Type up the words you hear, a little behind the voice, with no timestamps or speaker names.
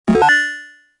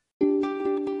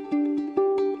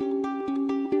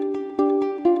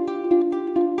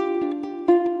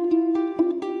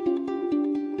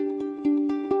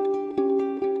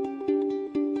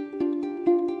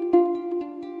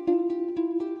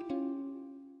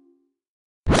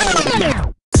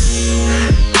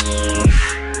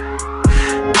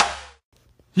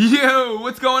Yo,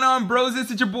 what's going on, bros?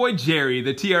 It's your boy Jerry,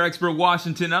 the TR Expert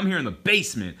Washington. I'm here in the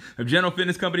basement of General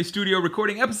Fitness Company Studio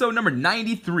recording episode number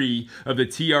 93 of the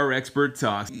TR Expert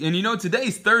Talks. And you know,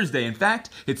 today's Thursday. In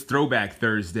fact, it's Throwback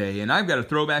Thursday, and I've got a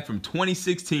throwback from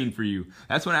 2016 for you.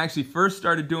 That's when I actually first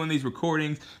started doing these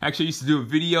recordings. I actually used to do a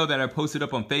video that I posted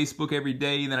up on Facebook every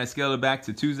day, and then I scaled it back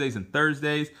to Tuesdays and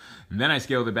Thursdays, and then I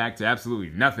scaled it back to absolutely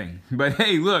nothing. But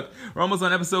hey, look, we're almost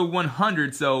on episode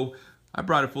 100, so I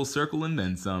brought it full circle and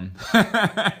then some.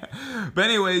 But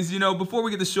anyways, you know, before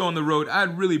we get the show on the road,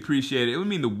 I'd really appreciate it. It would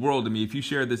mean the world to me if you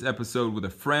shared this episode with a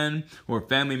friend or a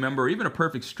family member or even a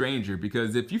perfect stranger.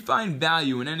 Because if you find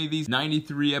value in any of these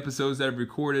 93 episodes that I've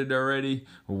recorded already,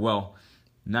 well,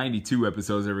 92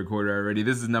 episodes I've recorded already.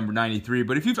 This is number 93.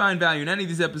 But if you find value in any of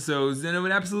these episodes, then it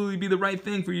would absolutely be the right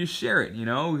thing for you to share it. You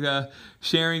know,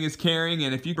 sharing is caring.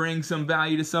 And if you bring some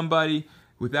value to somebody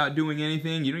without doing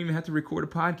anything, you don't even have to record a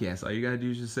podcast. All you got to do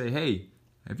is just say, hey,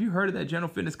 have you heard of that General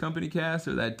Fitness Company cast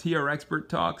or that TR Expert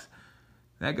Talks?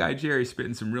 That guy Jerry's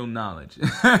spitting some real knowledge.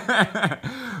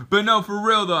 But no, for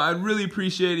real though, I'd really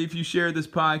appreciate it if you share this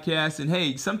podcast. And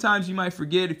hey, sometimes you might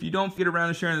forget. If you don't get around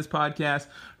to sharing this podcast,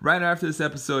 right after this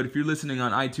episode, if you're listening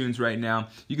on iTunes right now,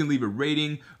 you can leave a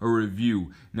rating or a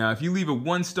review. Now, if you leave a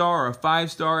 1-star or a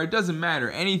 5-star, it doesn't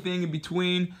matter. Anything in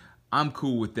between, I'm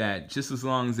cool with that, just as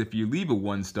long as if you leave a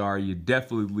 1-star, you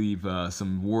definitely leave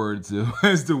some words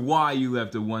as to why you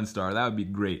left a 1-star. That would be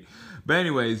great. But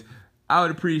anyways, I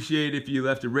would appreciate if you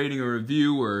left a rating or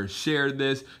review or shared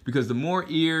this, because the more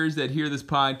ears that hear this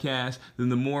podcast, then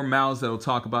the more mouths that will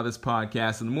talk about this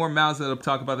podcast. And the more mouths that will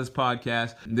talk about this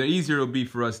podcast, the easier it will be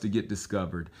for us to get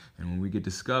discovered. And when we get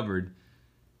discovered,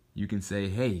 you can say,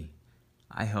 hey,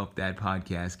 I helped that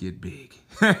podcast get big.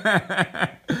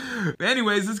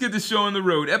 Anyways, let's get the show on the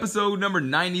road. Episode number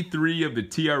 93 of the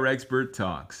TR Expert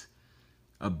Talks.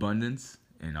 Abundance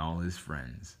and all his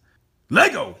friends.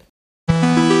 Lego!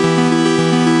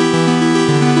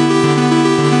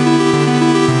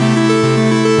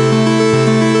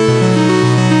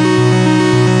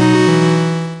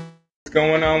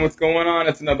 What's going on?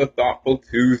 It's another Thoughtful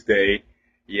Tuesday.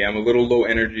 Yeah, I'm a little low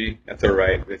energy. That's all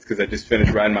right. It's because I just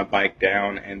finished riding my bike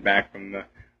down and back from the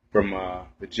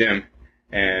gym,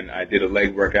 and I did a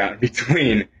leg workout in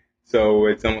between. So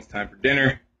it's almost time for dinner.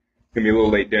 It's gonna be a little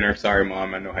late dinner. Sorry,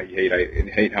 Mom. I know how you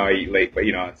hate how I eat late, but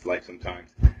you know it's life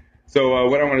sometimes. So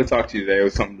what I want to talk to you today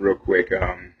was something real quick.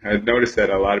 I've noticed that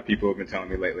a lot of people have been telling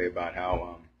me lately about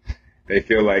how they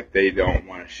feel like they don't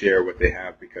want to share what they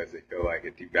have because they feel like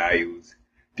it devalues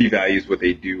what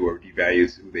they do or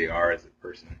devalues who they are as a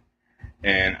person.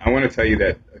 And I want to tell you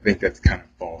that I think that's kind of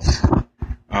false.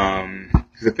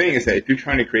 Because the thing is that if you're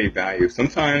trying to create value,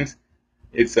 sometimes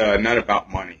it's not about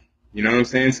money. You know what I'm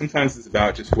saying? Sometimes it's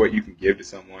about just what you can give to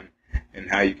someone and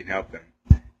how you can help them.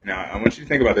 Now, I want you to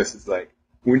think about this. It's like,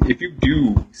 if you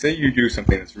do, say you do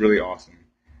something that's really awesome,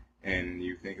 and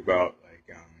you think about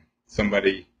like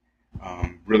somebody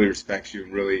really respects you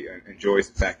and really enjoys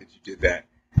the fact that you did that.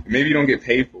 Maybe you don't get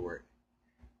paid for it,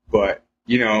 but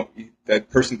you know that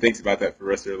person thinks about that for the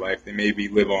rest of their life. They maybe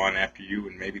live on after you,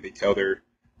 and maybe they tell their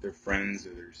friends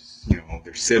or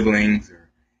their siblings or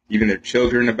even their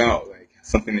children about like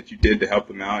something that you did to help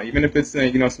them out. Even if it's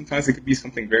sometimes it could be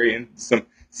something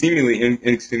seemingly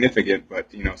insignificant,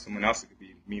 but someone else it could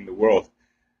mean the world.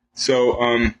 So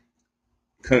on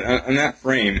that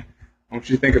frame, I want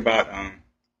you to think about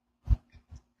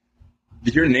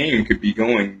your name could be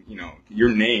going, your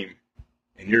name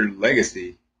and your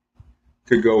legacy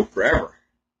could go forever.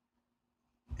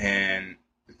 And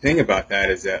the thing about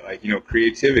that is that, like,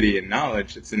 creativity and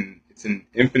knowledge, it's an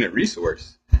infinite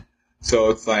resource. So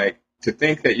it's like to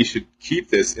think that you should keep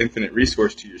this infinite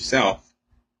resource to yourself,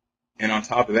 and on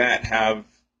top of that have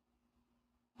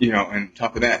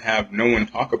no one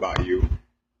talk about you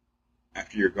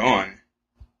after you're gone.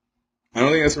 I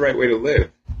don't think that's the right way to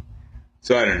live.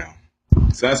 So I don't know.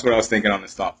 So that's what I was thinking on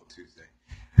this Thoughtful Tuesday.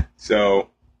 So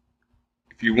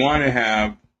if you want to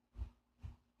have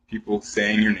people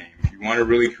saying your name, if you want to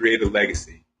really create a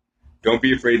legacy, don't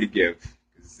be afraid to give,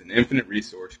 because it's an infinite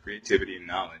resource, creativity and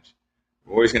knowledge.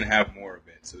 We're always going to have more of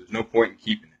it, so there's no point in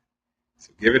keeping it.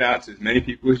 So give it out to as many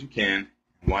people as you can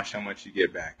and watch how much you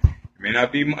get back. It might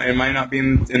not be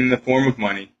in the form of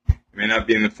money. It may not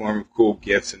be in the form of cool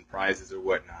gifts and prizes or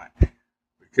whatnot. But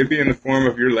it could be in the form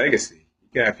of your legacy. You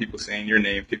can have people saying your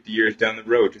name 50 years down the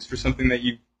road just for something that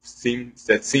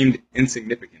seemed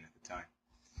insignificant at the time.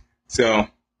 So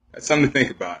that's something to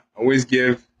think about. Always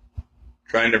give,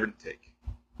 try never to take.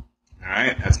 All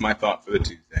right, that's my thought for the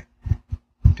Tuesday.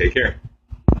 Take care.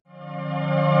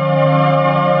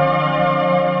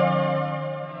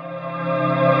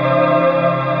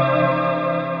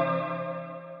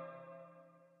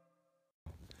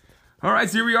 right,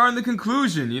 so here we are in the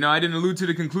conclusion. I didn't allude to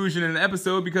the conclusion in the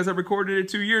episode because I recorded it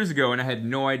 2 years ago and I had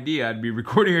no idea I'd be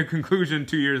recording a conclusion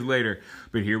 2 years later.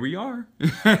 But here we are.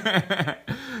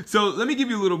 So let me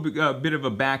give you a little bit of a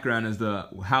background as to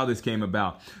how this came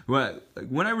about.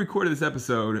 When I recorded this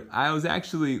episode, I was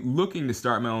actually looking to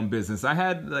start my own business. I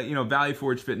had Valley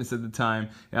Forge Fitness at the time.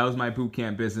 That was my boot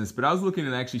camp business. But I was looking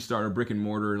to actually start a brick and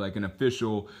mortar, like an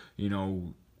official,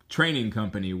 training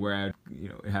company where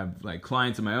I have like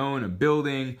clients of my own, a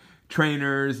building,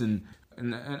 trainers, and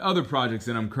other projects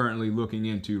that I'm currently looking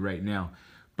into right now.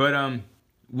 But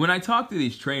when I talked to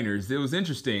these trainers, it was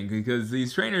interesting because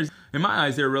these trainers, in my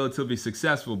eyes, they're relatively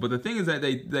successful. But the thing is that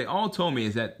they all told me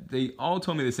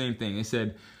the same thing. They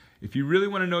said, if you really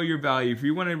want to know your value, if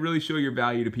you want to really show your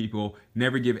value to people,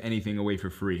 never give anything away for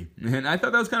free. And I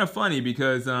thought that was kind of funny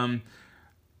because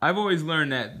I've always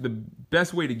learned that the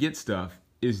best way to get stuff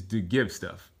is to give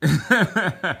stuff.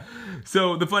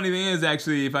 So the funny thing is,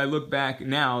 actually, if I look back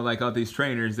now, like all these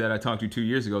trainers that I talked to 2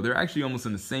 years ago, they're actually almost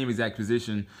in the same exact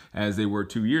position as they were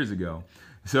 2 years ago.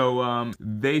 So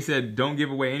they said, don't give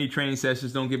away any training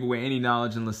sessions, don't give away any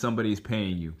knowledge unless somebody is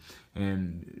paying you.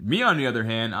 And me, on the other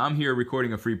hand, I'm here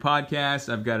recording a free podcast.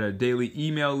 I've got a daily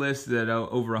email list that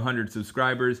over 100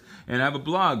 subscribers, and I have a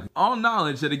blog, all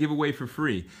knowledge that I give away for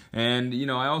free. And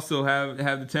I also have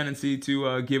the tendency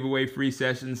to give away free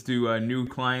sessions to new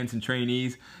clients and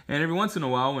trainees. And every once in a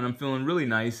while, when I'm feeling really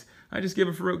nice, I just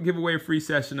give away a free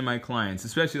session to my clients,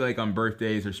 especially like on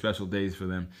birthdays or special days for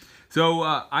them. So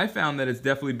I found that it's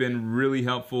definitely been really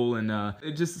helpful, and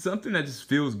it's just something that just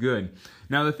feels good.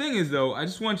 Now the thing is, though, I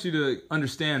just want you to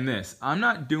understand this. I'm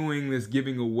not doing this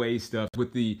giving away stuff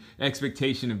with the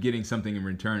expectation of getting something in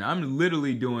return. I'm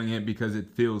literally doing it because it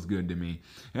feels good to me.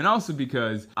 And also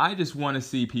because I just want to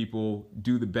see people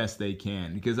do the best they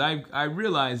can. Because I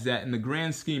realize that in the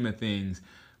grand scheme of things,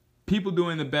 people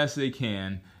doing the best they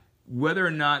can, whether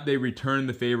or not they return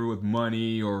the favor with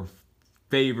money or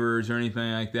favors or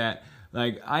anything like that,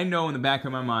 like I know in the back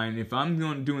of my mind, if I'm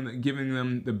giving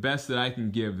them the best that I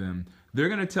can give them, they're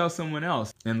going to tell someone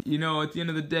else. And at the end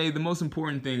of the day, the most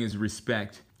important thing is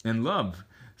respect and love.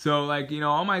 So like,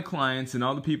 all my clients and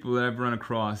all the people that I've run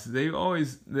across, they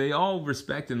all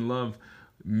respect and love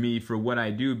me for what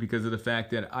I do because of the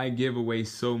fact that I give away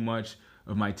so much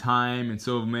of my time and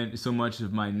so much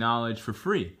of my knowledge for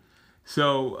free.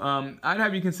 So I'd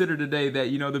have you consider today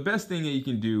that, the best thing that you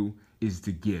can do is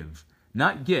to give.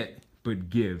 Not get, but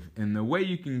give. And the way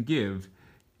you can give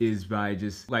is by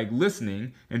just like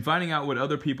listening and finding out what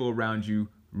other people around you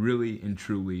really and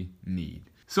truly need.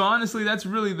 So honestly, that's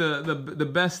really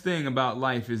the best thing about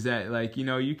life is that, like,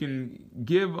 you can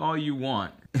give all you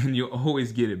want and you'll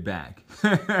always get it back.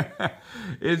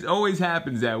 It always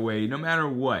happens that way, no matter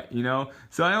what,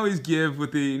 So I always give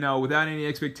with without any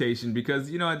expectation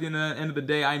because, at the end of the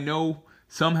day, I know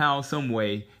somehow, some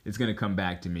way, it's going to come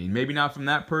back to me. Maybe not from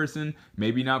that person,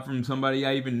 maybe not from somebody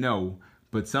I even know,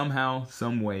 but somehow,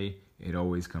 some way, it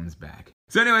always comes back.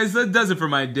 So anyways, that does it for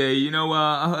my day.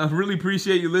 I really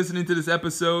appreciate you listening to this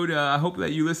episode. I hope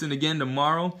that you listen again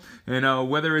tomorrow. And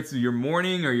whether it's your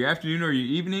morning or your afternoon or your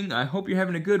evening, I hope you're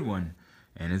having a good one.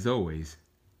 And as always,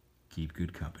 keep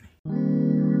good company.